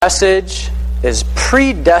Message is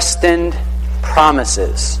predestined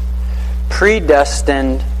promises.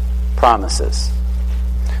 Predestined promises.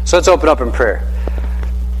 So let's open up in prayer.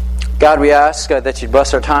 God, we ask that you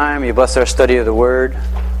bless our time, you bless our study of the Word.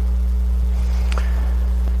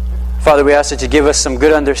 Father, we ask that you give us some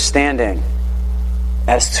good understanding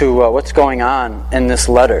as to what's going on in this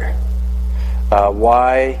letter.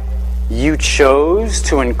 Why you chose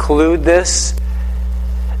to include this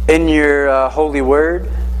in your holy Word.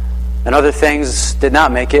 And other things did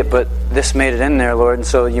not make it, but this made it in there, Lord. And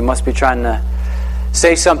so you must be trying to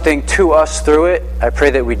say something to us through it. I pray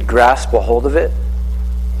that we'd grasp a hold of it.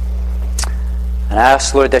 And I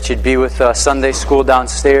ask, Lord, that you'd be with Sunday school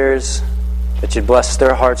downstairs, that you'd bless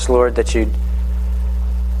their hearts, Lord, that you'd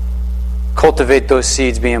cultivate those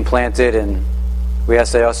seeds being planted. And we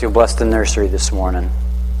ask that also you'll bless the nursery this morning.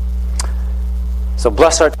 So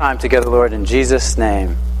bless our time together, Lord, in Jesus'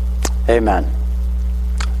 name. Amen.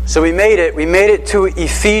 So we made it to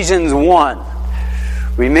Ephesians 1.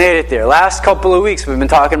 We made it there. Last couple of weeks we've been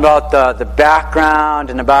talking about the background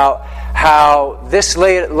and about how this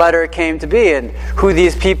letter came to be and who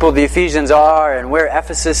these people, the Ephesians, are and where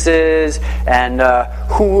Ephesus is and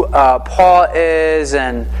who Paul is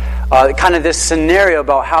and kind of this scenario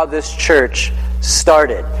about how this church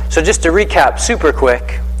started. So just to recap super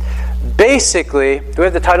quick, basically, do we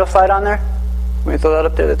have the title slide on there? Let me throw that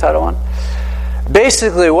up there, the title one.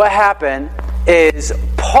 Basically, what happened is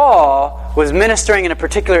Paul was ministering in a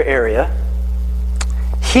particular area.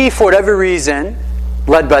 He, for whatever reason,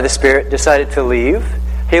 led by the Spirit, decided to leave.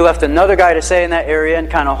 He left another guy to stay in that area and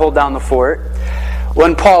kind of hold down the fort.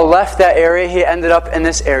 When Paul left that area, he ended up in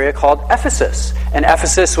this area called Ephesus. And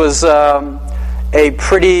Ephesus was a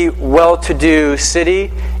pretty well-to-do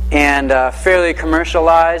city and fairly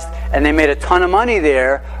commercialized. And they made a ton of money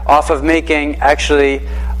there off of making, actually,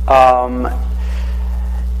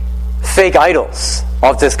 fake idols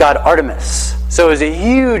of this god Artemis. So it was a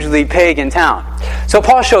hugely pagan town. So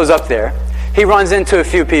Paul shows up there. He runs into a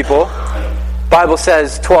few people. Bible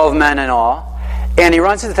says 12 men in all. And he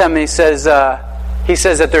runs into them and he says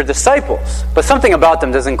that they're disciples. But something about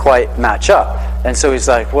them doesn't quite match up. And so he's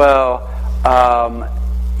like, well,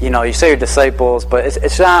 you say you're disciples, but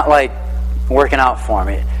it's not like working out for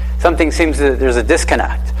me. Something seems that there's a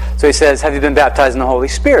disconnect. So he says, have you been baptized in the Holy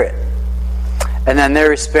Spirit? And then their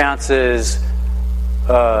response is,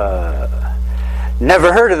 never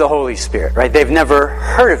heard of the Holy Spirit, right? They've never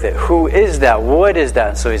heard of it. Who is that? What is that?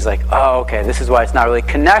 And so he's like, oh, okay, this is why it's not really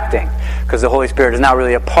connecting, because the Holy Spirit is not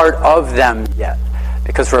really a part of them yet.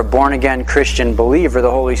 Because for a born-again Christian believer, the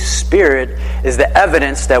Holy Spirit is the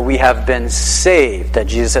evidence that we have been saved, that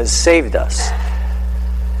Jesus has saved us.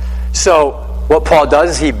 So what Paul does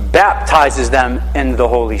is he baptizes them in the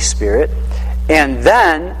Holy Spirit, and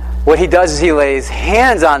then what he does is he lays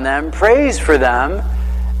hands on them, prays for them,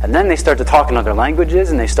 and then they start to talk in other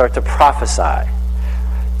languages and they start to prophesy.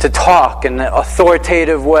 To talk in an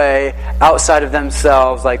authoritative way outside of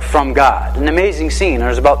themselves, like from God. An amazing scene.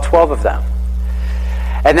 There's about 12 of them.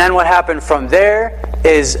 And then what happened from there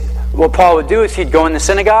is what Paul would do is he'd go in the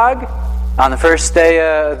synagogue on the first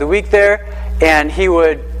day of the week there, and he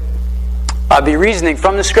would be reasoning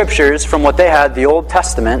from the scriptures, from what they had, the Old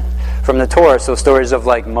Testament, from the Torah, so stories of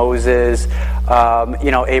like Moses,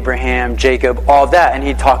 Abraham, Jacob, all that, and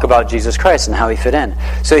he'd talk about Jesus Christ and how he fit in.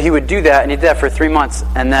 So he would do that, and he did that for 3 months,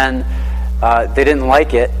 and then they didn't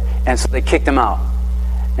like it, and so they kicked him out.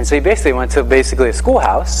 And so he basically went to a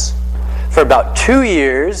schoolhouse for about 2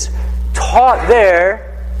 years, taught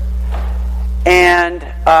there, and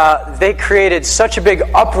they created such a big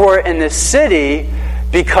uproar in the city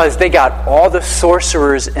because they got all the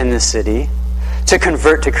sorcerers in the city to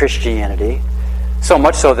convert to Christianity. So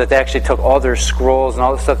much so that they actually took all their scrolls and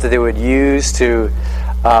all the stuff that they would use to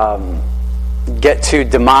get to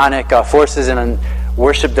demonic forces and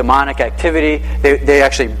worship demonic activity. They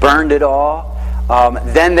actually burned it all.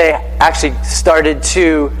 Then they actually started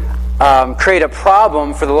to create a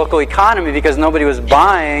problem for the local economy because nobody was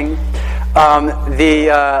buying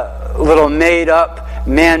the little made-up,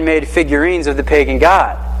 man-made figurines of the pagan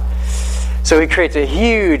god. So he creates a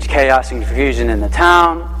huge chaos and confusion in the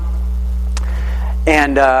town.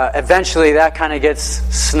 And eventually that kind of gets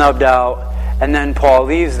snubbed out. And then Paul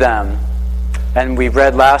leaves them. And we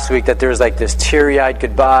read last week that there's like this teary-eyed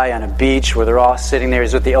goodbye on a beach where they're all sitting there.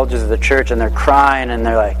 He's with the elders of the church and they're crying. And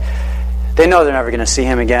they're like, they know they're never going to see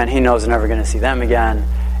him again. He knows they're never going to see them again.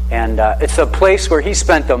 And it's a place where he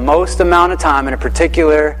spent the most amount of time in a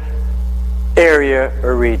particular area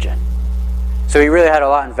or region. So he really had a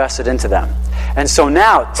lot invested into them. And so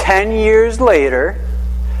now, 10 years later,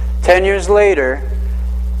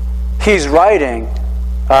 he's writing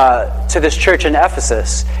to this church in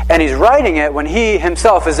Ephesus. And he's writing it when he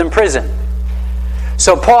himself is in prison.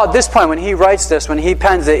 So Paul, at this point, when he writes this, when he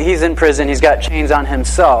pens it, he's in prison, he's got chains on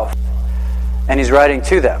himself, and he's writing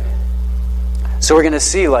to them. So we're going to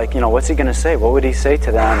see, what's he going to say? What would he say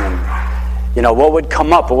to them? And, what would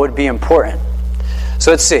come up? What would be important? So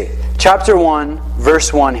let's see. Chapter 1,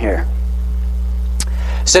 verse 1 here.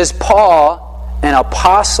 It says, Paul, an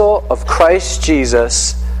apostle of Christ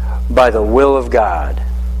Jesus by the will of God,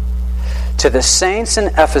 to the saints in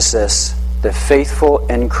Ephesus, the faithful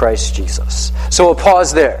in Christ Jesus. So we'll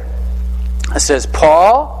pause there. It says,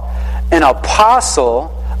 Paul, an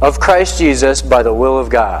apostle of Christ Jesus by the will of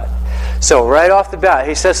God. So right off the bat,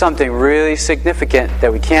 he says something really significant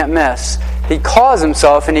that we can't miss. He calls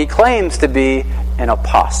himself and he claims to be an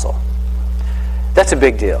apostle. That's a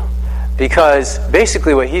big deal. Because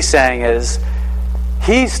basically what he's saying is,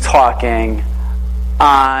 he's talking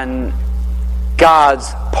on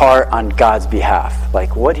God's part, on God's behalf.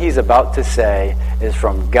 Like what he's about to say is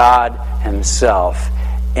from God himself.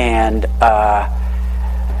 And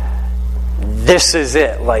this is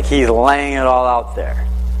it. Like he's laying it all out there.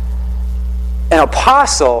 An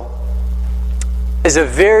apostle is a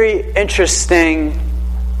very interesting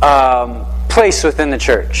place within the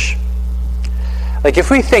church. Like if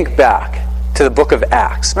we think back to the book of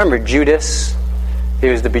Acts, remember Judas? He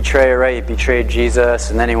was the betrayer, right? He betrayed Jesus,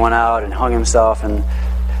 and then he went out and hung himself, and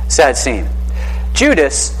sad scene.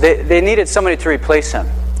 Judas, they needed somebody to replace him.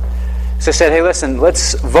 So they said, hey, listen,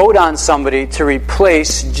 let's vote on somebody to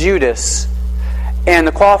replace Judas. And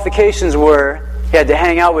the qualifications were, he had to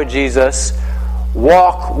hang out with Jesus,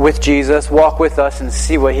 walk with Jesus, walk with us, and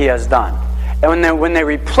see what he has done. And when they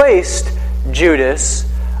replaced Judas,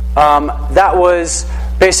 that was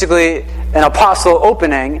basically an apostle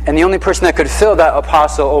opening, and the only person that could fill that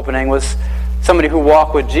apostle opening was somebody who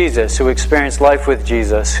walked with Jesus, who experienced life with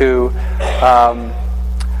Jesus, who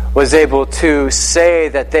was able to say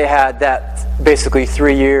that they had that basically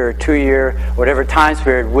 3-year or 2-year, whatever time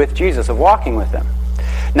period with Jesus, of walking with him.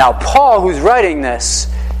 Now, Paul, who's writing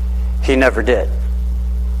this, he never did.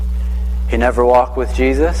 He never walked with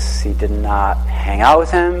Jesus. He did not hang out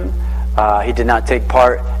with him. He did not take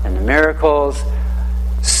part in the miracles.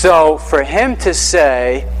 So for him to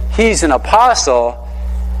say he's an apostle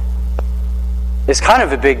is kind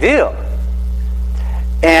of a big deal.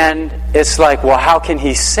 And it's like, well, how can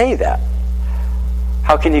he say that?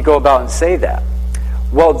 How can he go about and say that?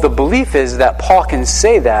 Well, the belief is that Paul can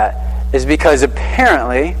say that is because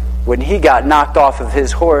apparently when he got knocked off of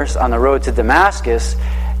his horse on the road to Damascus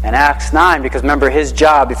in Acts 9, because remember his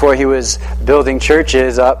job before he was building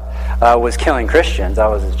churches up was killing Christians. That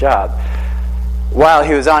was his job. While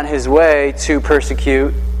he was on his way to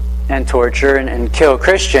persecute and torture and kill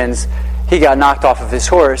Christians, he got knocked off of his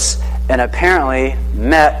horse and apparently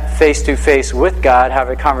met face to face with God, have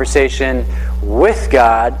a conversation with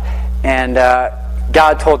God, and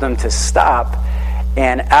God told him to stop.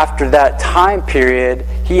 And after that time period,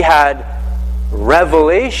 he had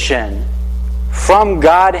revelation from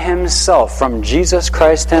God himself, from Jesus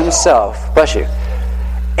Christ himself. Bless you.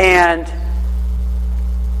 And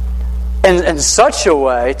in such a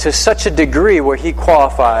way, to such a degree where he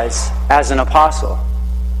qualifies as an apostle.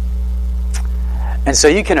 And so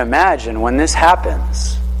you can imagine when this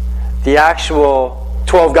happens, the actual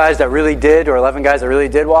 12 guys that really did, or 11 guys that really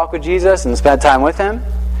did walk with Jesus and spend time with him,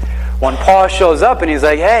 when Paul shows up and he's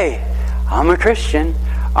like, hey, I'm a Christian,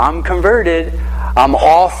 I'm converted, I'm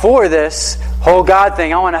all for this whole God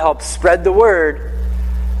thing, I want to help spread the word.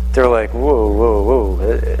 They're like, whoa,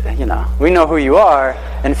 we know who you are.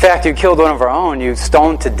 In fact, you killed one of our own. You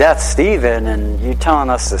stoned to death Stephen, and you're telling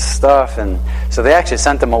us this stuff. And so they actually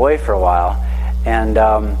sent him away for a while. And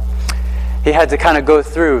he had to kind of go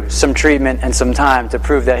through some treatment and some time to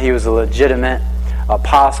prove that he was a legitimate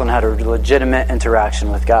apostle and had a legitimate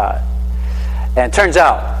interaction with God. And it turns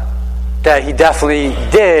out that he definitely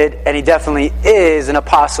did, and he definitely is an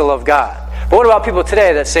apostle of God. But what about people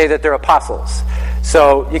today that say that they're apostles?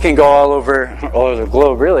 So you can go all over the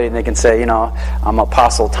globe, really, and they can say, I'm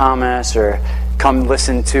Apostle Thomas, or come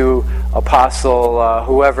listen to Apostle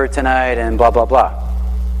whoever tonight, and blah, blah, blah.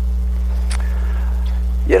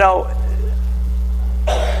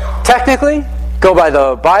 Technically, go by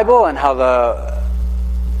the Bible and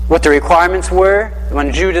what the requirements were.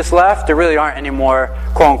 When Judas left, there really aren't any more,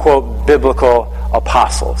 quote-unquote, biblical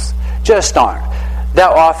apostles. Just aren't.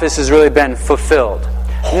 That office has really been fulfilled.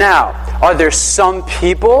 Now, are there some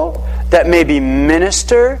people that maybe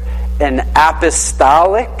minister in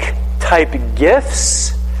apostolic type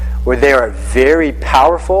gifts where they are very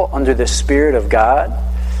powerful under the Spirit of God?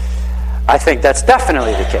 I think that's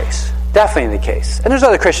definitely the case. Definitely the case. And there's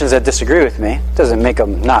other Christians that disagree with me. It doesn't make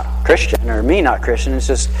them not Christian or me not Christian. It's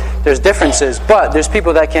just there's differences. But there's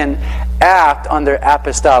people that can act under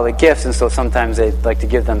apostolic gifts, and so sometimes they like to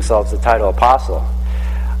give themselves the title apostle.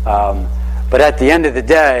 But at the end of the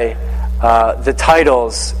day, the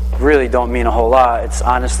titles really don't mean a whole lot. It's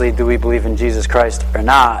honestly, do we believe in Jesus Christ or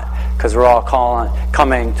not? Because we're all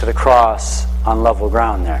coming to the cross on level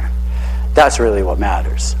ground there. That's really what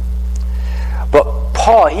matters. But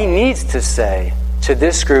Paul, he needs to say to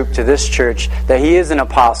this group, to this church, that he is an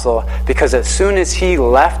apostle, because as soon as he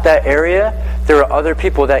left that area, there were other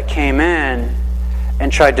people that came in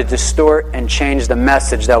and tried to distort and change the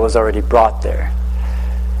message that was already brought there.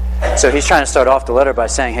 So he's trying to start off the letter by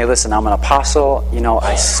saying, hey, listen, I'm an apostle.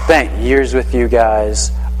 I spent years with you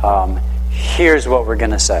guys. Here's what we're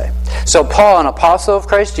going to say. So Paul, an apostle of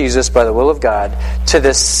Christ Jesus by the will of God, to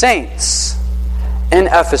the saints in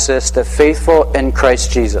Ephesus, the faithful in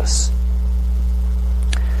Christ Jesus.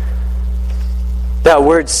 That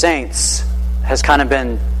word saints has kind of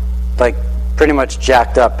been pretty much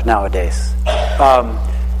jacked up nowadays.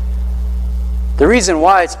 The reason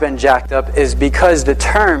why it's been jacked up is because the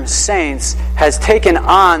term saints has taken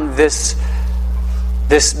on this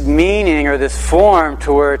meaning or this form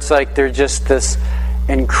to where it's like they're just this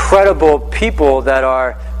incredible people that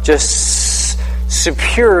are just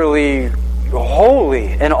superiorly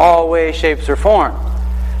holy in all ways, shapes, or form.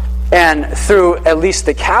 And through at least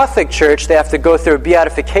the Catholic Church, they have to go through a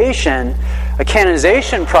beatification, a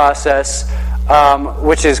canonization process,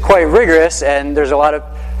 which is quite rigorous, and there's a lot of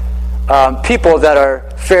people that are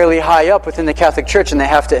fairly high up within the Catholic Church, and they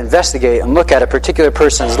have to investigate and look at a particular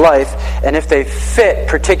person's life, and if they fit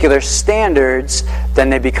particular standards, then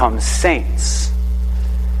they become saints.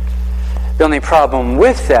 The only problem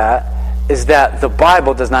with that is that the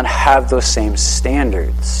Bible does not have those same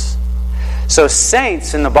standards. So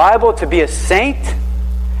saints in the Bible, to be a saint,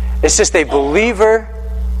 it's just a believer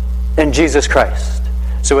in Jesus Christ.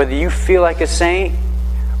 So whether you feel like a saint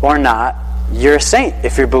or not, you're a saint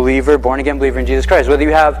if you're a believer, born-again believer in Jesus Christ. Whether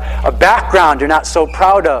you have a background you're not so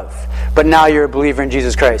proud of, but now you're a believer in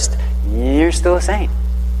Jesus Christ, you're still a saint.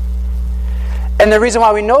 And the reason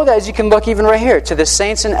why we know that is you can look even right here, to the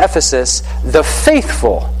saints in Ephesus, the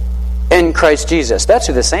faithful in Christ Jesus. That's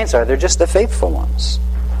who the saints are. They're just the faithful ones.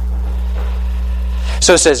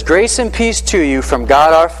 So it says, grace and peace to you from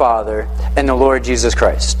God our Father and the Lord Jesus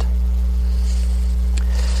Christ.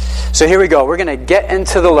 So here we go. We're going to get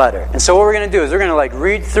into the letter. And so what we're going to do is we're going to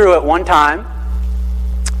read through it one time,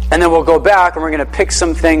 and then we'll go back and we're going to pick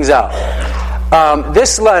some things out.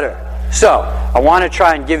 This letter. So I want to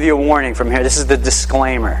try and give you a warning from here. This is the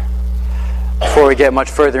disclaimer before we get much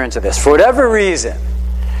further into this. For whatever reason,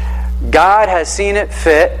 God has seen it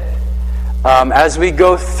fit, as we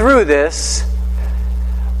go through this,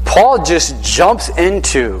 Paul just jumps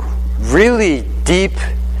into really deep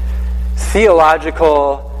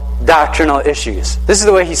theological, doctrinal issues. This is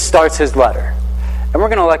the way he starts his letter. And we're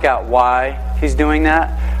going to look at why he's doing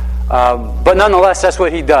that. But nonetheless, that's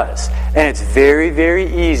what he does. And it's very,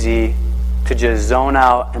 very easy to just zone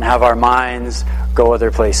out and have our minds go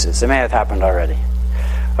other places. It may have happened already.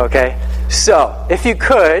 Okay? So, if you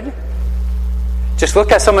could, just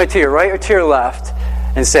look at somebody to your right or to your left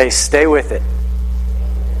and say, stay with it.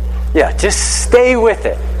 Yeah, just stay with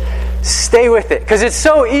it. Stay with it. Because it's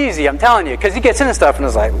so easy, I'm telling you. Because he gets into stuff and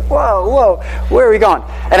it's like, whoa, where are we going?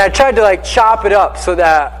 And I tried to chop it up so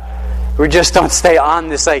that we just don't stay on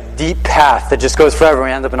this deep path that just goes forever and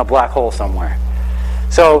we end up in a black hole somewhere.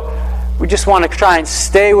 So we just want to try and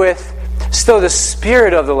stay with still the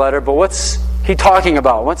spirit of the letter, but what's he talking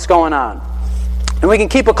about? What's going on? And we can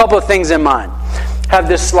keep a couple of things in mind. Have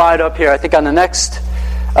this slide up here, I think on the next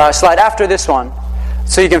slide after this one,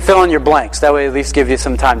 so you can fill in your blanks. That way at least give you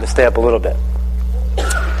some time to stay up a little bit.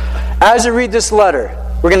 As you read this letter,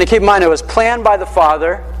 we're going to keep in mind it was planned by the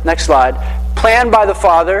Father. Next slide. Planned by the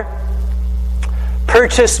Father,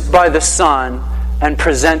 purchased by the Son, and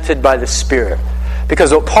presented by the Spirit.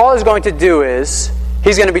 Because what Paul is going to do is,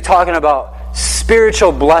 he's going to be talking about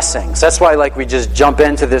spiritual blessings. That's why we just jump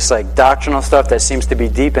into this doctrinal stuff that seems to be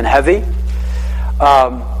deep and heavy.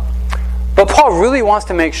 But Paul really wants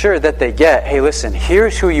to make sure that they get, hey, listen,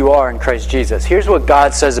 here's who you are in Christ Jesus. Here's what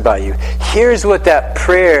God says about you. Here's what that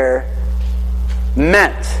prayer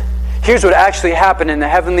meant. Here's what actually happened in the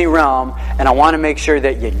heavenly realm, and I want to make sure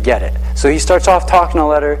that you get it. So he starts off talking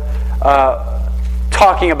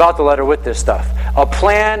about the letter with this stuff. A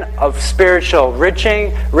plan of spiritual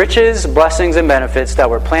riches, blessings, and benefits that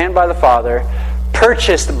were planned by the Father,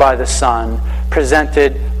 purchased by the Son,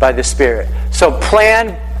 presented by the Spirit. So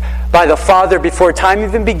planned by the Father before time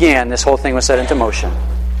even began, this whole thing was set into motion.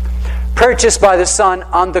 purchased by the Son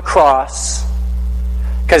on the cross,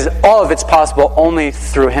 because all of it's possible only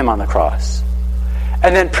through Him on the cross,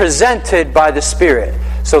 and then presented by the Spirit.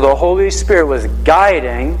 So the Holy Spirit was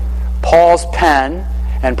guiding Paul's pen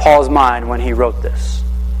and Paul's mind when he wrote this.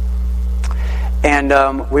 And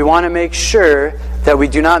we want to make sure that we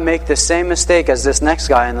do not make the same mistake as this next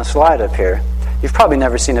guy in the slide up here. You've probably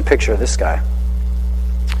never seen a picture of this guy.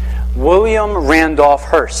 William Randolph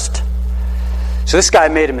Hearst. So this guy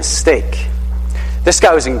made a mistake. This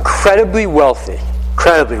guy was incredibly wealthy.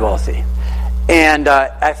 And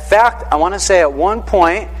in fact, I want to say at one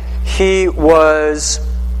point, he led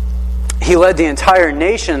the entire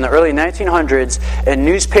nation in the early 1900s in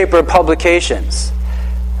newspaper publications,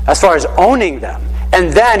 as far as owning them.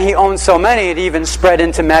 And then he owned so many, it even spread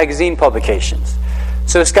into magazine publications.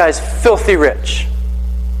 So this guy's filthy rich.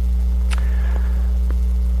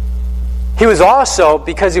 He was also,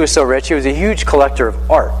 because he was so rich, he was a huge collector of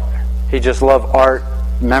art. He just loved art,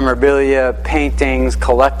 memorabilia, paintings,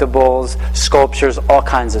 collectibles, sculptures, all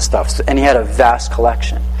kinds of stuff. And he had a vast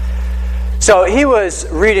collection. So he was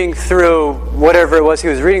reading through whatever it was he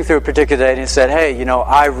was reading through a particular day, and he said, hey,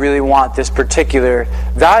 I really want this particular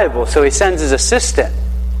valuable. So he sends his assistant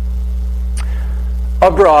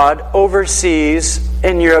abroad, overseas,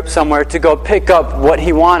 in Europe somewhere, to go pick up what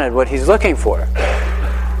he wanted, what he's looking for.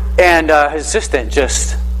 And his assistant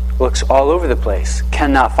just looks all over the place.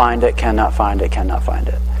 Cannot find it.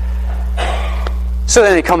 So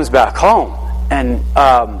then he comes back home, and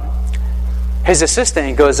his assistant,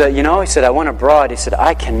 he goes, he said, I went abroad. He said,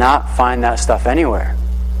 I cannot find that stuff anywhere.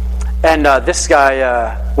 And this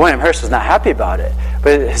guy, William Hearst, was not happy about it.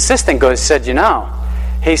 But his assistant said,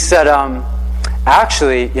 he said,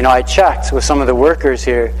 actually, I checked with some of the workers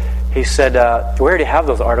here. He said, we already have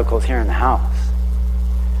those articles here in the house.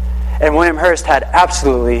 And William Hearst had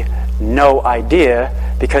absolutely no idea,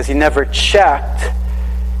 because he never checked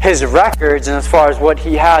his records, and as far as what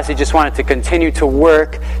he has, he just wanted to continue to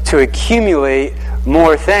work to accumulate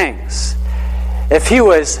more things. If he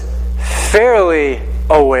was fairly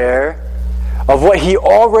aware of what he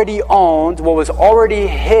already owned, what was already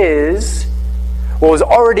his, what was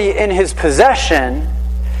already in his possession,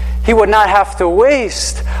 he would not have to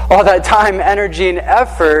waste all that time, energy, and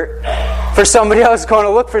effort for somebody else going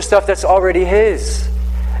to look for stuff that's already his.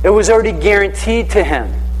 It was already guaranteed to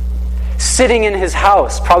him, sitting in his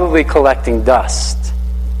house, probably collecting dust.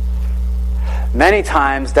 Many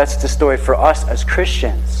times, that's the story for us as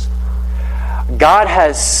Christians. God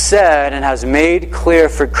has said and has made clear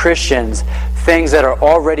for Christians things that are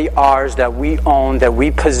already ours, that we own, that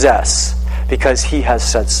we possess, because He has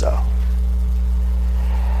said so.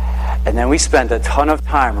 And then we spend a ton of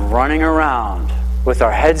time running around with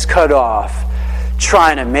our heads cut off,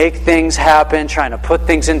 trying to make things happen, trying to put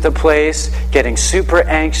things into place, getting super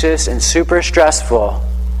anxious and super stressful.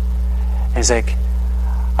 And it's like,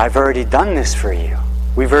 I've already done this for you.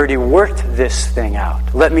 We've already worked this thing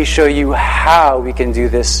out. Let me show you how we can do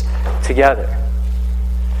this together.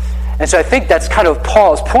 And so I think that's kind of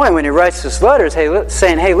Paul's point when he writes this letter,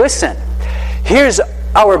 saying, hey, listen, here's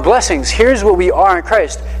our blessings. Here's what we are in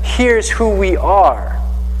Christ. Here's who we are.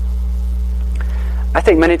 I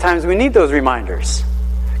think many times we need those reminders.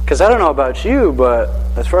 Because I don't know about you, but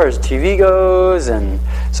as far as TV goes, and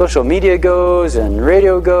social media goes, and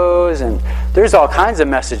radio goes, and there's all kinds of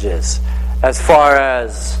messages as far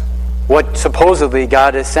as what supposedly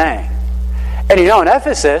God is saying. And in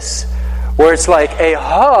Ephesus, where it's like a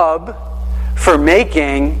hub for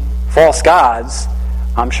making false gods,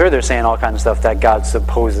 I'm sure they're saying all kinds of stuff that God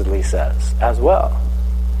supposedly says as well.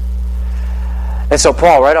 And so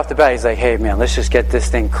Paul, right off the bat, he's like, hey man, let's just get this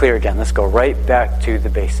thing clear again. Let's go right back to the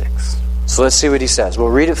basics. So let's see what he says. We'll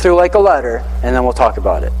read it through like a letter, and then we'll talk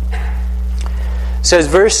about it. It says,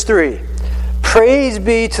 verse 3, Praise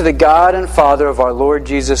be to the God and Father of our Lord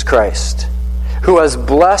Jesus Christ, who has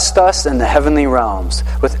blessed us in the heavenly realms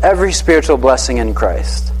with every spiritual blessing in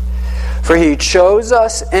Christ. For He chose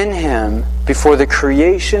us in Him before the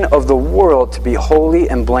creation of the world to be holy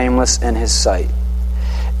and blameless in His sight.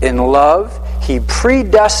 In love, He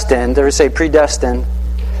predestined, or say predestined,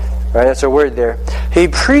 right? That's our word there. He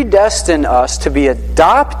predestined us to be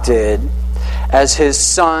adopted as His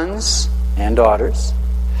sons and daughters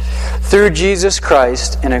through Jesus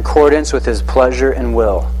Christ in accordance with His pleasure and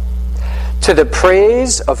will, to the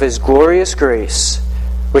praise of His glorious grace,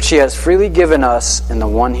 which He has freely given us in the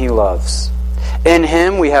one He loves. In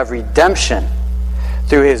Him we have redemption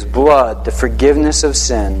through His blood, the forgiveness of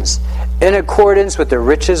sins, in accordance with the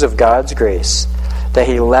riches of God's grace, that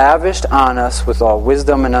He lavished on us with all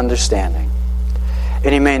wisdom and understanding.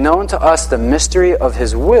 And He made known to us the mystery of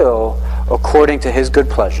His will according to His good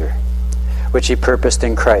pleasure, which he purposed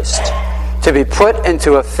in Christ, to be put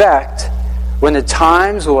into effect when the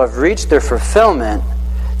times will have reached their fulfillment,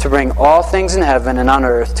 to bring all things in heaven and on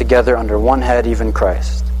earth together under one head, even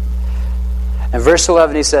Christ. In verse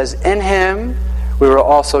 11 he says, in him we were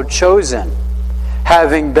also chosen,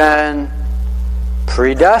 having been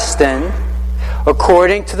predestined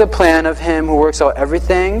according to the plan of him who works out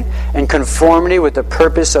everything in conformity with the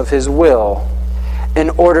purpose of his will, in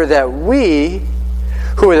order that we,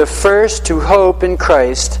 who are the first to hope in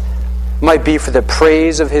Christ, might be for the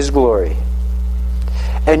praise of his glory.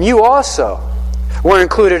 And you also were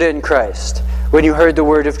included in Christ when you heard the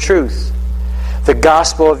word of truth, the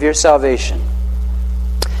gospel of your salvation.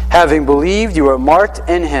 Having believed, you are marked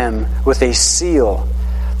in him with a seal,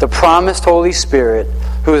 the promised Holy Spirit,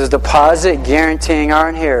 who is a deposit guaranteeing our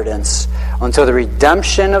inheritance until the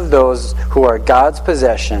redemption of those who are God's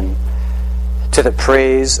possession, to the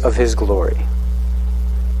praise of his glory.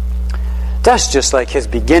 That's just like his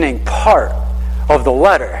beginning part of the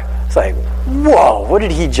letter. It's like, whoa, what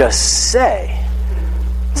did he just say?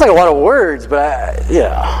 It's like a lot of words, but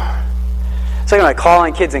It's like when I call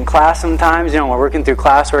on kids in class sometimes, we're working through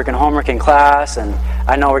classwork and homework in class, and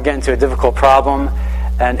I know we're getting to a difficult problem,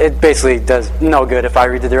 and it basically does no good if I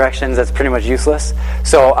read the directions. That's pretty much useless.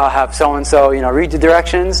 So I'll have so-and-so, read the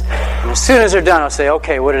directions, and as soon as they're done, I'll say,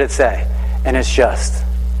 okay, what did it say? And it's just,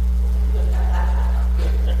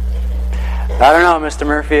 I don't know, Mr.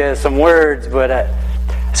 Murphy has some words, but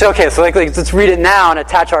so okay, so let's read it now and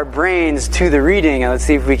attach our brains to the reading, and let's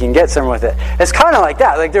see if we can get somewhere with it. It's kind of like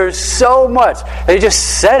that. Like there's so much that he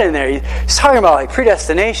just said in there. He's talking about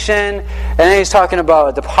predestination, and then he's talking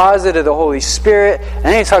about a deposit of the Holy Spirit, and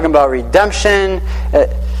then he's talking about redemption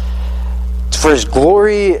for his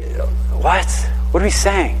glory. What are we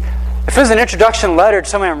saying? If it was an introduction letter to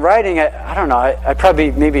somebody I'm writing, I don't know, I'd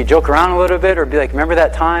probably maybe joke around a little bit, or be like, remember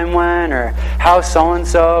that time when, or how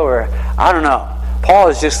so-and-so, or I don't know. Paul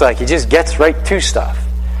is just he just gets right to stuff.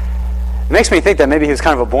 It makes me think that maybe he was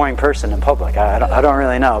kind of a boring person in public. I don't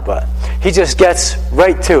really know, but he just gets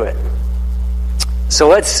right to it. So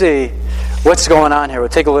let's see what's going on here. We'll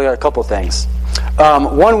take a look at a couple things.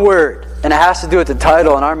 One word, and it has to do with the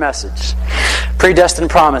title in our message. Predestined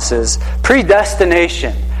promises.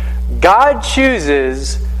 Predestination. God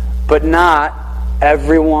chooses, but not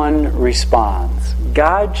everyone responds.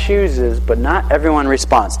 God chooses, but not everyone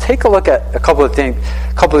responds. Take a look at a couple of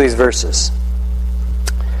these verses.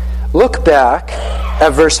 Look back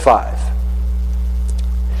at verse 5.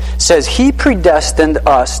 It says, he predestined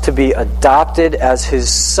us to be adopted as his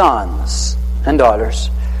sons and daughters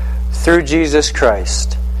through Jesus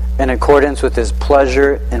Christ, in accordance with his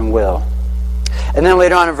pleasure and will. And then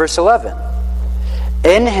later on in verse 11,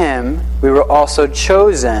 in him we were also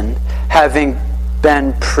chosen, having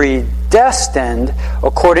been predestined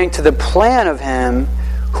according to the plan of him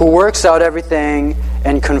who works out everything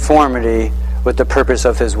in conformity with the purpose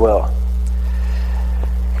of his will.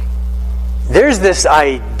 There's this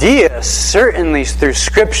idea, certainly through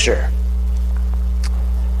Scripture,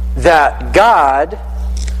 that God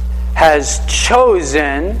has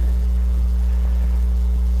chosen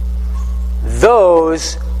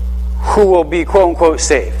those who will be quote-unquote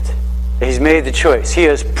saved. He's made the choice. He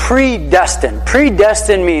is predestined.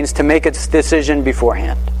 Predestined means to make a decision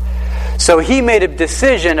beforehand. So he made a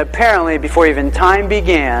decision apparently before even time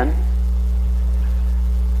began.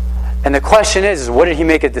 And the question is what did he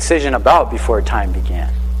make a decision about before time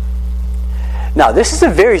began? Now, this is a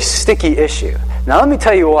very sticky issue. Now, let me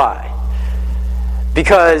tell you why.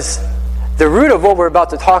 Because the root of what we're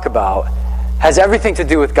about to talk about has everything to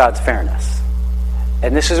do with God's fairness.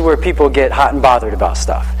 And this is where people get hot and bothered about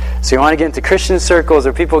stuff. So you want to get into Christian circles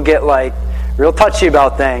where people get real touchy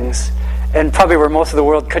about things, and probably where most of the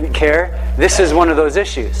world couldn't care. This is one of those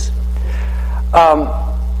issues.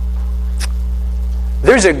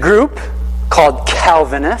 There's a group called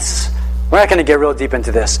Calvinists. We're not going to get real deep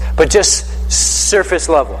into this, but just surface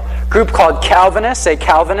level. Group called Calvinists. Say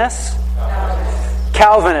Calvinists.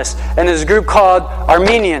 Calvinists. And there's a group called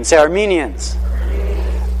Arminians. Say Arminians.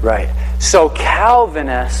 Right. So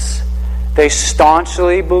Calvinists, they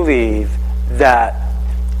staunchly believe that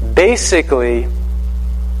basically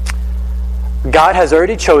God has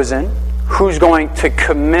already chosen who's going to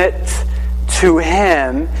commit to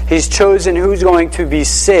him. He's chosen who's going to be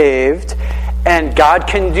saved, and God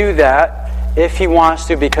can do that if he wants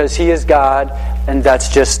to because he is God, and that's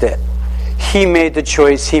just it. He made the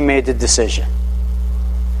choice, he made the decision.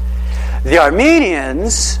 The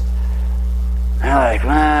Arminians are like,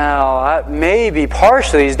 well, maybe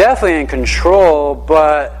partially, he's definitely in control,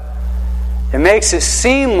 but it makes it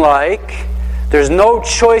seem like there's no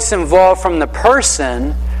choice involved from the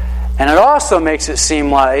person, And it also makes it seem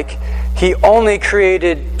like he only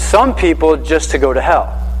created some people just to go to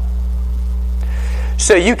hell.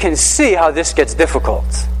 So you can see how this gets difficult.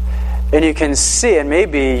 And you can see, and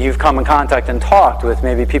maybe you've come in contact and talked with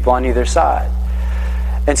maybe people on either side.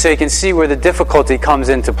 And so you can see where the difficulty comes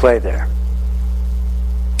into play there.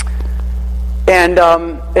 And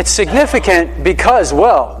it's significant because,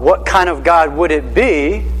 well, what kind of God would it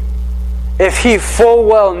be if he full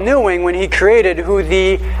well knowing when he created who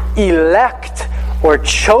the elect or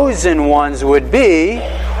chosen ones would be,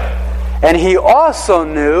 and he also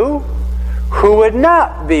knew who would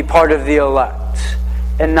not be part of the elect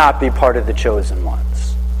and not be part of the chosen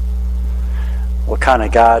ones? What kind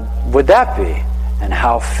of God would that be? And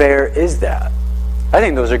how fair is that? I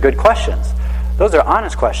think those are good questions. Those are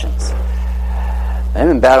honest questions. I've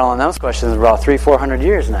been battling those questions for about 300-400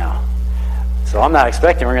 years now. So I'm not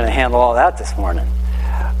expecting we're going to handle all that this morning.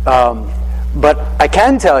 But I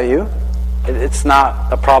can tell you, it's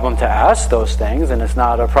not a problem to ask those things, and it's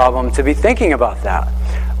not a problem to be thinking about that.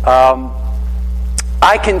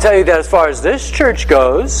 I can tell you that as far as this church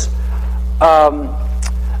goes,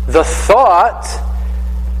 the thought,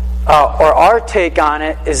 or our take on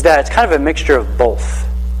it, is that it's kind of a mixture of both.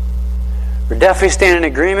 We're definitely standing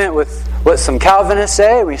in agreement with what some Calvinists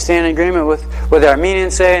say. We stand in agreement with what the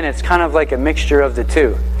Armenians say, and it's kind of like a mixture of the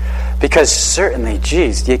two. Because certainly,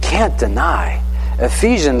 geez, you can't deny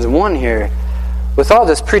Ephesians 1 here, with all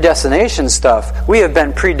this predestination stuff, we have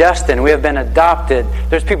been predestined, we have been adopted.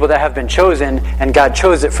 There's people that have been chosen, and God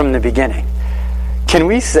chose it from the beginning. Can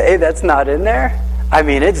we say that's not in there? I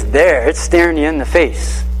mean, it's there. It's staring you in the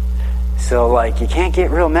face. So, you can't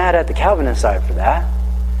get real mad at the Calvinist side for that.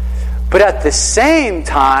 But at the same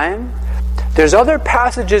time, there's other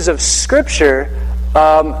passages of Scripture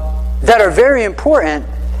that are very important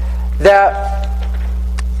that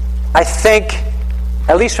I think,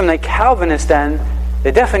 at least from the Calvinist end,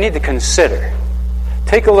 they definitely need to consider.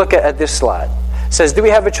 Take a look at this slide. It says, do we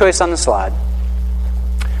have a choice on the slide?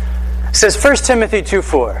 It says 1 Timothy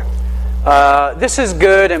 2:4. This is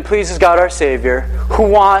good and pleases God our Savior, who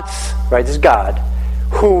wants, right, this is God,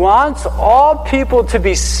 who wants all people to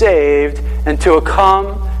be saved and to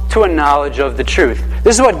come to a knowledge of the truth.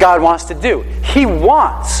 This is what God wants to do. He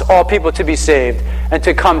wants all people to be saved and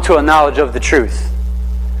to come to a knowledge of the truth.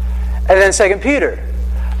 And then 2 Peter.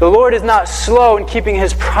 The Lord is not slow in keeping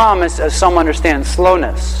His promise, as some understand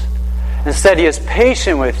slowness. Instead, He is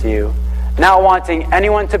patient with you, not wanting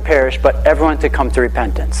anyone to perish, but everyone to come to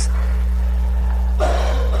repentance.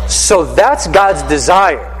 So that's God's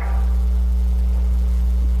desire.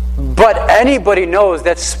 But anybody knows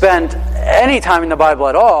that's spent any time in the Bible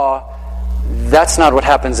at all, that's not what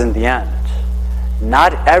happens in the end.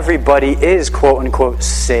 Not everybody is quote-unquote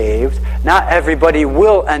saved. Not everybody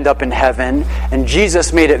will end up in heaven. And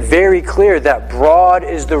Jesus made it very clear that broad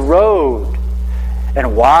is the road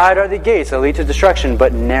and wide are the gates that lead to destruction,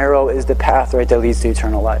 but narrow is the path, right, that leads to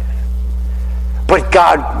eternal life. But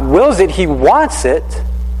God wills it. He wants it.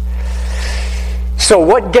 So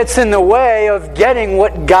what gets in the way of getting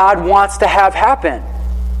what God wants to have happen?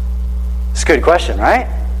 It's a good question, right?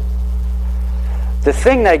 The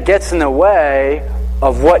thing that gets in the way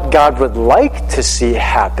of what God would like to see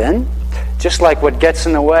happen, just like what gets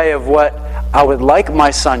in the way of what I would like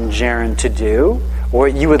my son Jaron to do, or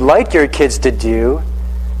you would like your kids to do,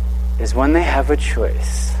 is when they have a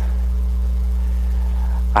choice.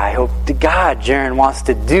 I hope to God Jaron wants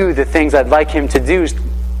to do the things I'd like him to do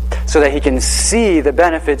so that he can see the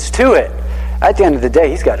benefits to it. At the end of the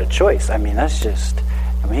day, he's got a choice. I mean, that's just...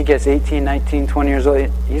 when he gets 18, 19, 20 years old,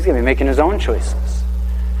 he's going to be making his own choices.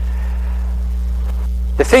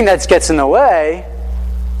 The thing that gets in the way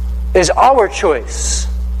is our choice.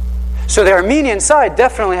 So the Armenian side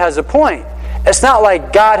definitely has a point. It's not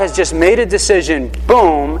like God has just made a decision,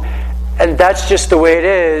 boom, and that's just the way it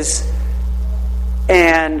is,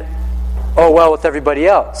 and oh well with everybody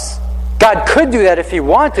else. God could do that if He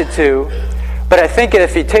wanted to, but I think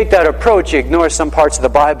if you take that approach, you ignore some parts of the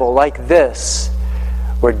Bible like this,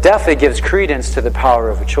 where it definitely gives credence to the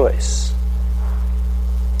power of a choice.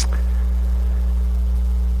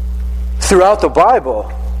 Throughout the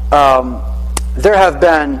Bible, there have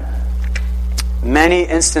been many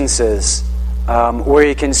instances where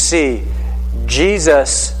you can see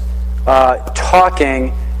Jesus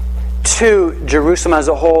talking to Jerusalem as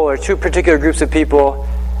a whole, or two particular groups of people,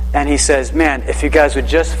 and He says, man, if you guys would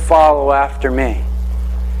just follow after me,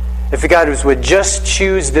 if you guys would just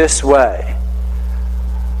choose this way.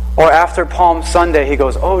 Or after Palm Sunday, He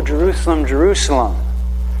goes, oh, Jerusalem, Jerusalem,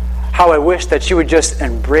 how I wish that you would just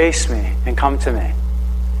embrace me and come to me.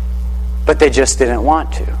 But they just didn't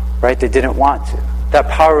want to, right? They didn't want to. that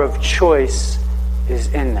power of choice is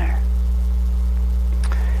in there.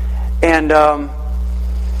 And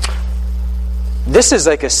this is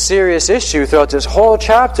like a serious issue throughout this whole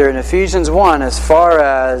chapter in Ephesians 1 as far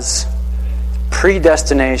as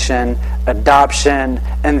predestination, adoption,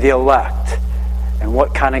 and the elect. And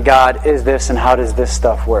what kind of God is this and how does this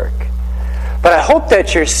stuff work? But I hope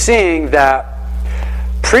that you're seeing that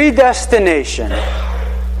predestination,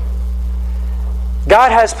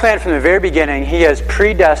 God has planned from the very beginning. He has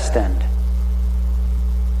predestined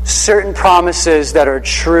certain promises that are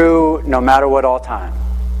true no matter what all time.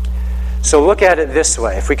 So look at it this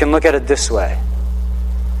way, if we can look at it this way.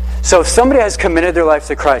 So if somebody has committed their life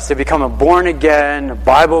to Christ, they become a born-again,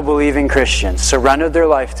 Bible-believing Christian, surrendered their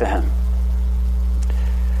life to Him.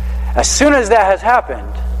 As soon as that has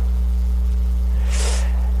happened,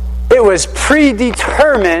 it was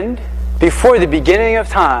predetermined before the beginning of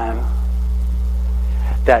time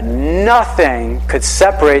that nothing could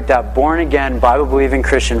separate that born-again, Bible-believing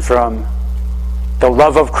Christian from the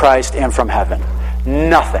love of Christ and from heaven.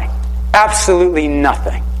 Nothing. Absolutely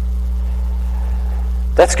nothing.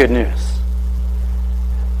 That's good news.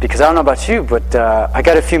 Because I don't know about you, but I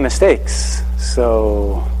got a few mistakes.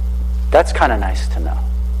 So that's kind of nice to know.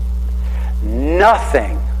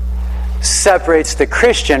 Nothing separates the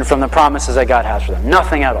Christian from the promises that God has for them.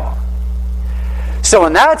 Nothing at all. So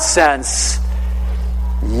in that sense,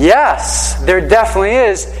 yes, there definitely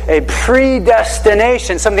is a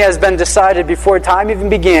predestination. Something has been decided before time even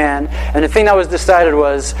began. And the thing that was decided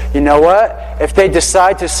was, you know what? If they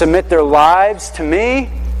decide to submit their lives to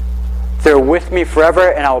me, they're with me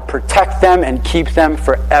forever, and I will protect them and keep them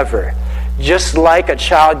forever. Just like a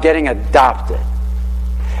child getting adopted.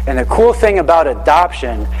 And the cool thing about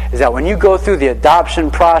adoption is that when you go through the adoption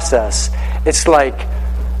process, it's like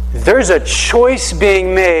there's a choice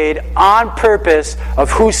being made on purpose of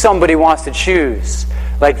who somebody wants to choose.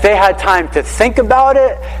 Like they had time to think about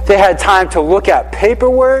it, they had time to look at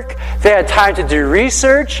paperwork, they had time to do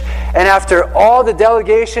research, and after all the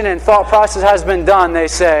delegation and thought process has been done, they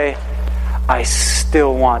say, I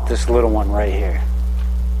still want this little one right here.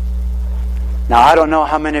 Now, I don't know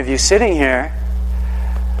how many of you sitting here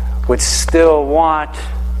would still want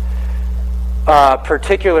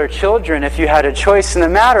particular children if you had a choice in the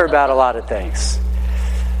matter about a lot of things.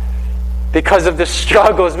 Because of the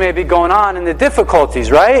struggles maybe going on and the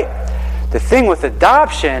difficulties, right? The thing with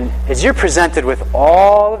adoption is you're presented with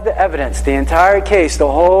all of the evidence, the entire case, the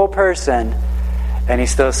whole person, and he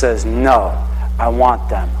still says, no, I want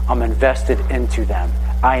them. I'm invested into them.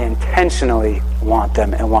 I intentionally want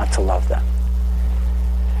them and want to love them.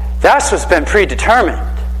 That's what's been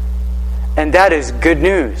predetermined. And that is good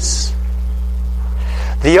news.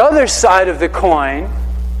 The other side of the coin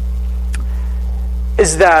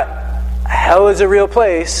is that hell is a real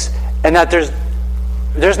place, and that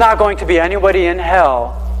there's not going to be anybody in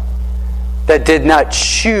hell that did not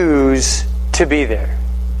choose to be there.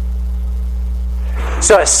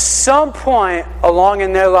 So at some point along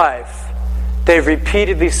in their life, they've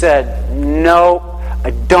repeatedly said, no,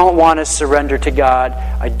 I don't want to surrender to God.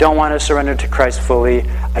 I don't want to surrender to Christ fully.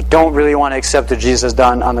 I don't really want to accept what Jesus has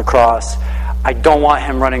done on the cross. I don't want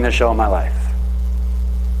Him running the show in my life.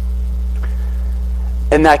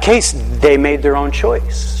 In that case, they made their own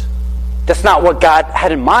choice. That's not what God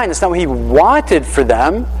had in mind. That's not what He wanted for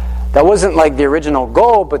them. That wasn't like the original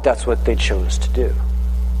goal, but that's what they chose to do.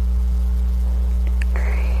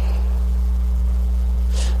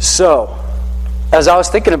 So, as I was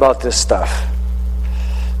thinking about this stuff,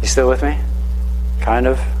 you still with me? Kind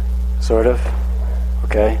of? Sort of?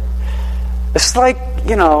 Okay. It's like,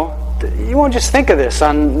 you won't just think of this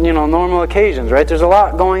on, normal occasions, right? There's a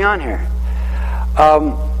lot going on here.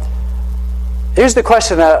 Here's the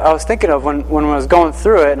question that I was thinking of when I was going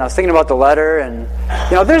through it, and I was thinking about the letter, and,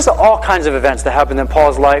 there's all kinds of events that happened in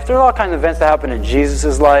Paul's life. There are all kinds of events that happened in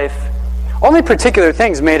Jesus' life. Only particular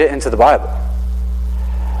things made it into the Bible.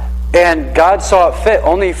 And God saw it fit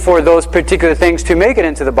only for those particular things to make it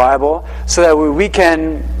into the Bible so that we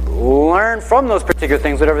can learn from those particular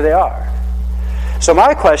things, whatever they are. So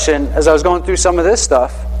my question, as I was going through some of this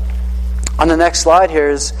stuff, on the next slide here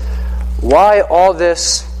is, why all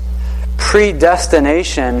this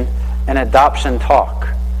predestination and adoption talk?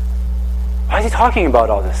 Why is he talking about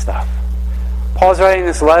all this stuff? Paul's writing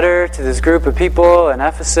this letter to this group of people in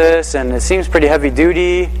Ephesus, and it seems pretty heavy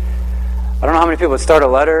duty. I don't know how many people would start a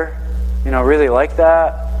letter, really like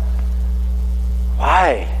that.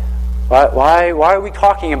 Why? Why are we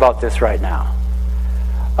talking about this right now?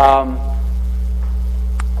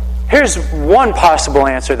 Here's one possible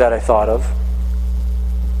answer that I thought of.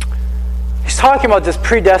 He's talking about this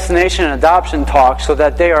predestination and adoption talk so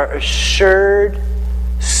that they are assured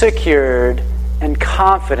secured, and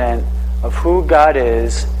confident of who God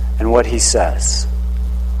is and what He says.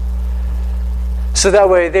 So that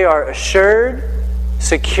way they are assured,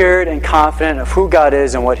 secured, and confident of who God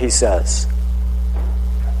is and what He says.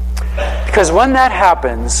 Because when that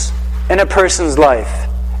happens in a person's life,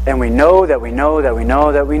 and we know that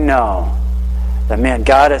man,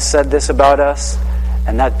 God has said this about us,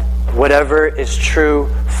 and that whatever is true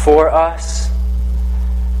for us,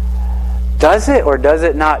 does it or does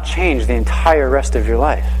it not change the entire rest of your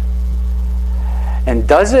life? And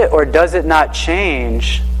does it or does it not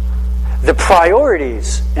change the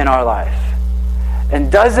priorities in our life?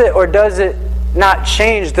 And does it or does it not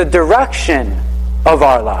change the direction of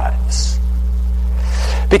our lives?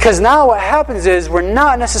 Because now what happens is we're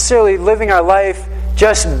not necessarily living our life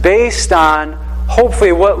just based on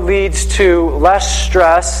hopefully what leads to less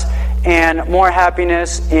stress and more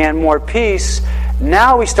happiness and more peace.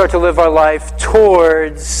 Now we start to live our life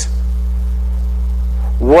towards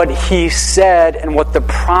what He said and what the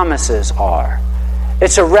promises are.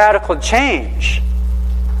 It's a radical change.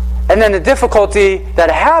 And then the difficulty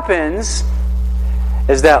that happens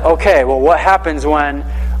is that, okay, well, what happens when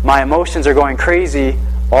my emotions are going crazy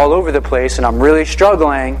all over the place and I'm really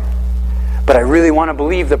struggling, but I really want to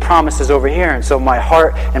believe the promises over here, and so my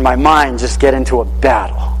heart and my mind just get into a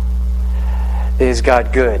battle. Is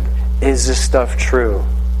God good? Is this stuff true?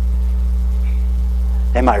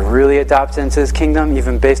 Am I really adopted into His kingdom,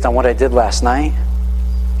 even based on what I did last night?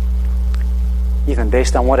 Even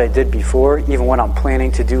based on what I did before? Even what I'm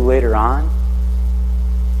planning to do later on?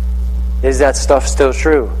 Is that stuff still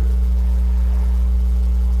true?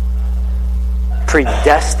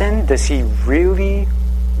 Predestined? Does He really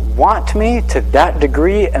want me to that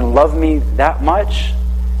degree and love me that much?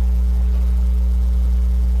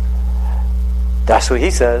 That's what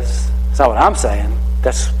He says. It's not what I'm saying.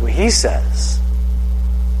 That's what He says.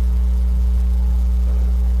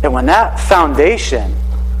 And when that foundation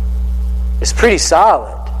is pretty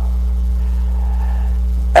solid,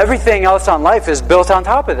 everything else on life is built on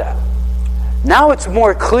top of that. Now it's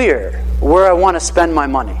more clear where I want to spend my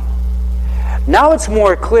money. Now it's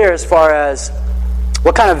more clear as far as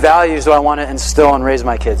what kind of values do I want to instill and raise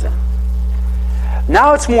my kids in.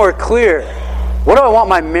 Now it's more clear, what do I want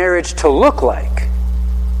my marriage to look like?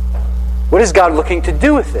 What is God looking to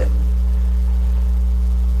do with it?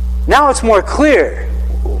 Now it's more clear,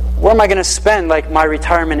 where am I going to spend like my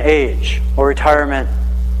retirement age or retirement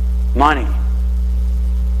money?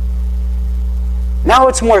 Now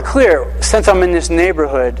it's more clear, since I'm in this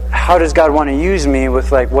neighborhood, how does God want to use me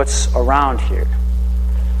with like what's around here?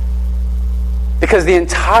 Because the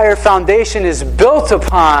entire foundation is built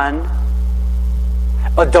upon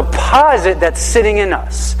a deposit that's sitting in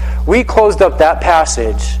us. We closed up that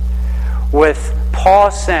passage with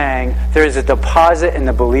Paul saying there is a deposit in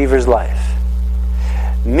the believer's life.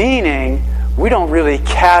 Meaning, we don't really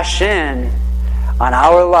cash in on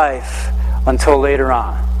our life until later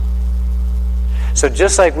on. So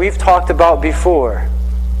just like we've talked about before,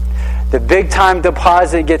 the big time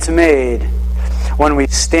deposit gets made when we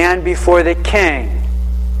stand before the King,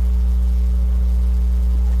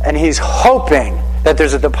 and He's hoping that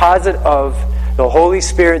there's a deposit of the Holy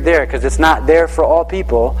Spirit there, because it's not there for all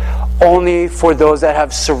people, only for those that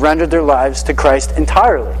have surrendered their lives to Christ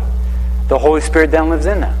entirely. The Holy Spirit then lives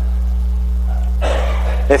in them.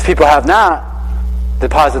 If people have not, the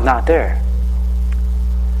deposit's not there.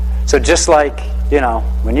 So just like,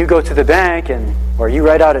 when you go to the bank or you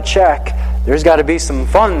write out a check, there's got to be some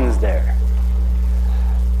funds there.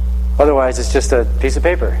 Otherwise, it's just a piece of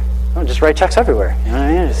paper. Don't just write checks everywhere. You know what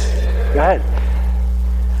I mean? Just go ahead.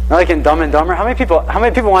 Not like in Dumb and Dumber. How many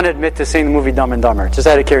people want to admit to seeing the movie Dumb and Dumber? Just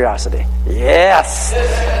out of curiosity. Yes!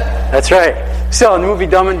 That's right. So in the movie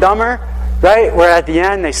Dumb and Dumber, right, where at the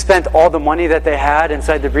end they spent all the money that they had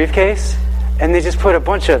inside the briefcase, and they just put a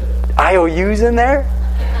bunch of IOUs in there.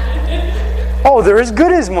 Oh, they're as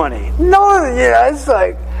good as money. No, it's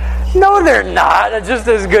like, no, they're not. They're just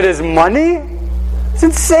as good as money. It's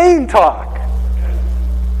insane talk.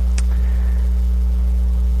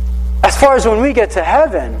 As far as when we get to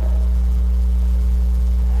heaven,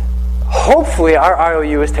 hopefully our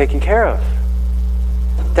IOU is taken care of.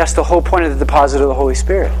 That's the whole point of the deposit of the Holy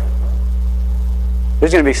Spirit.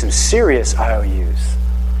 There's going to be some serious IOUs.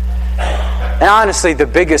 And honestly, the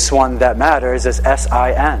biggest one that matters is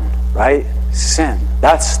SIN, right? Sin.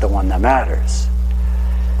 That's the one that matters.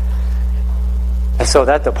 And so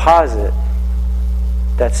that deposit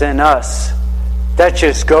that's in us, that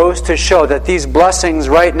just goes to show that these blessings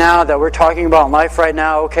right now that we're talking about in life right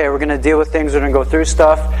now, okay, we're going to deal with things, we're going to go through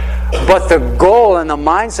stuff, but the goal and the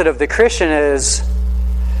mindset of the Christian is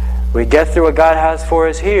We get through what God has for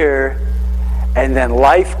us here, and then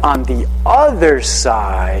life on the other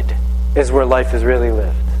side is where life is really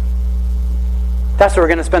lived. That's where we're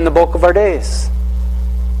going to spend the bulk of our days.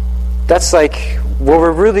 That's like where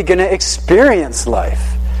we're really going to experience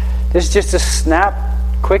life. This is just a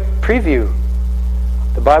quick preview.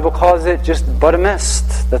 The Bible calls it just but a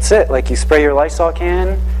mist. That's it. Like you spray your Lysol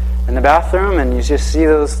can in the bathroom and you just see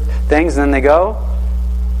those things and then they go.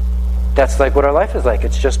 That's like what our life is like.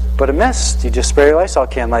 It's just but a mist. You just spray your Lysol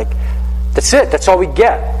can. Like, that's it. That's all we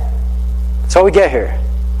get. That's all we get here.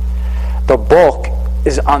 The bulk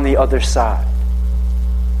is on the other side.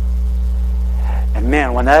 And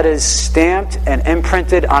man, when that is stamped and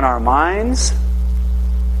imprinted on our minds,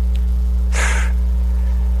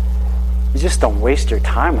 you just don't waste your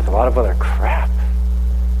time with a lot of other crap.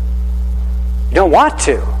 You don't want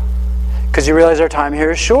to, because you realize our time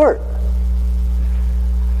here is short.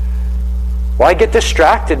 Why get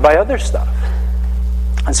distracted by other stuff?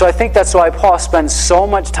 And so I think that's why Paul spends so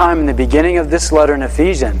much time in the beginning of this letter in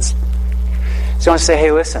Ephesians. So I want to say,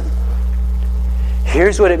 hey, listen.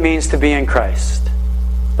 Here's what it means to be in Christ.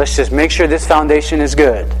 Let's just make sure this foundation is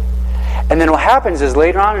good. And then what happens is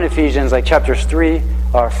later on in Ephesians, like chapters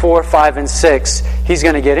 4, 5, and 6, he's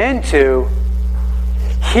going to get into,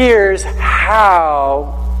 here's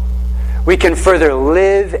how we can further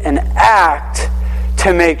live and act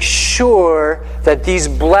to make sure that these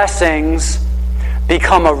blessings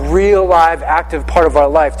become a real, live, active part of our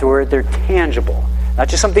life to where they're tangible. Not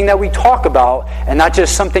just something that we talk about, and not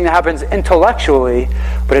just something that happens intellectually,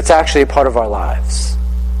 but it's actually a part of our lives.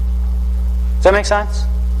 Does that make sense?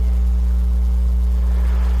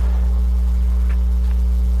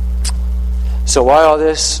 So why all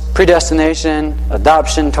this predestination,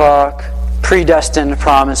 adoption talk, predestined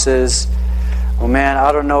promises? Well, man,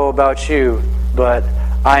 I don't know about you, but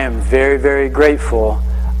I am very, very grateful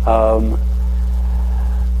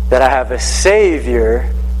that I have a Savior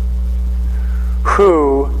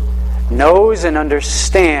who knows and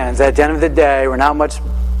understands that at the end of the day, we're not much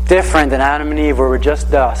different than Adam and Eve, where we're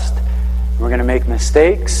just dust. We're going to make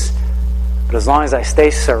mistakes, but as long as I stay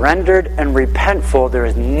surrendered and repentful, there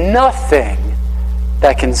is nothing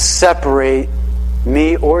that can separate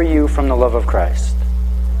me or you from the love of Christ.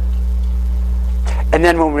 And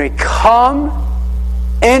then when we come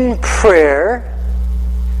in prayer,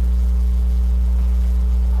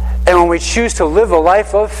 and when we choose to live a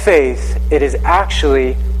life of faith, it is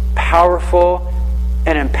actually powerful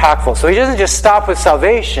and impactful. So he doesn't just stop with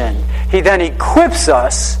salvation. He then equips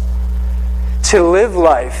us to live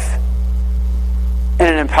life in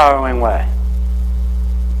an empowering way.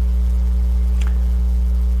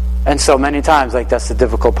 And so many times, like, that's the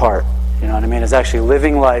difficult part. You know what I mean? It's actually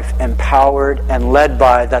living life empowered and led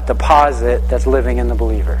by that deposit that's living in the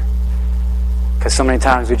believer. Because so many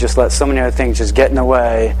times we just let so many other things just get in the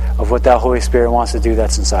way of what that Holy Spirit wants to do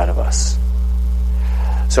that's inside of us.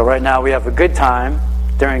 So right now we have a good time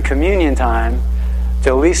during communion time to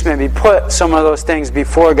at least maybe put some of those things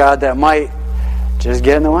before God that might just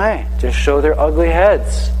get in the way. Just show their ugly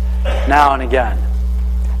heads now and again.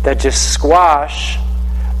 That just squash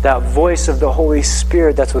that voice of the Holy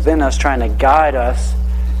Spirit that's within us trying to guide us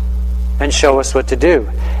and show us what to do.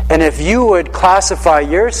 And if you would classify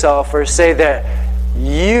yourself or say that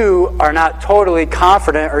you are not totally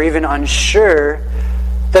confident or even unsure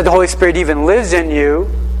that the Holy Spirit even lives in you,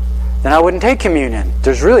 then I wouldn't take communion.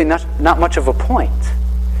 There's really not much of a point.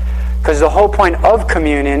 Because the whole point of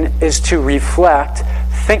communion is to reflect,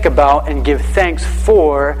 think about, and give thanks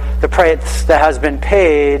for the price that has been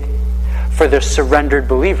paid for the surrendered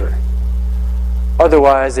believer.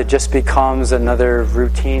 Otherwise, it just becomes another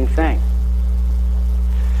routine thing.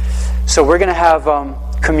 So we're going to have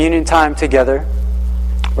communion time together.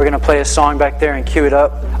 We're going to play a song back there and cue it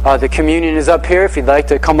up. The communion is up here. If you'd like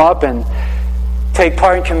to come up and take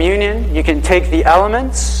part in communion, you can take the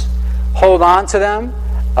elements, hold on to them.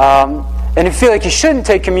 And if you feel like you shouldn't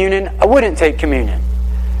take communion, I wouldn't take communion.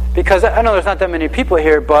 Because I know there's not that many people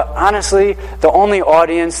here, but honestly, the only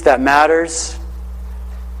audience that matters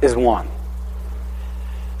is one.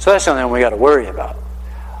 So that's the only one we got to worry about.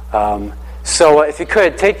 So if you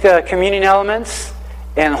could, take the communion elements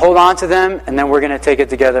and hold on to them, and then we're going to take it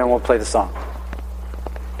together and we'll play the song.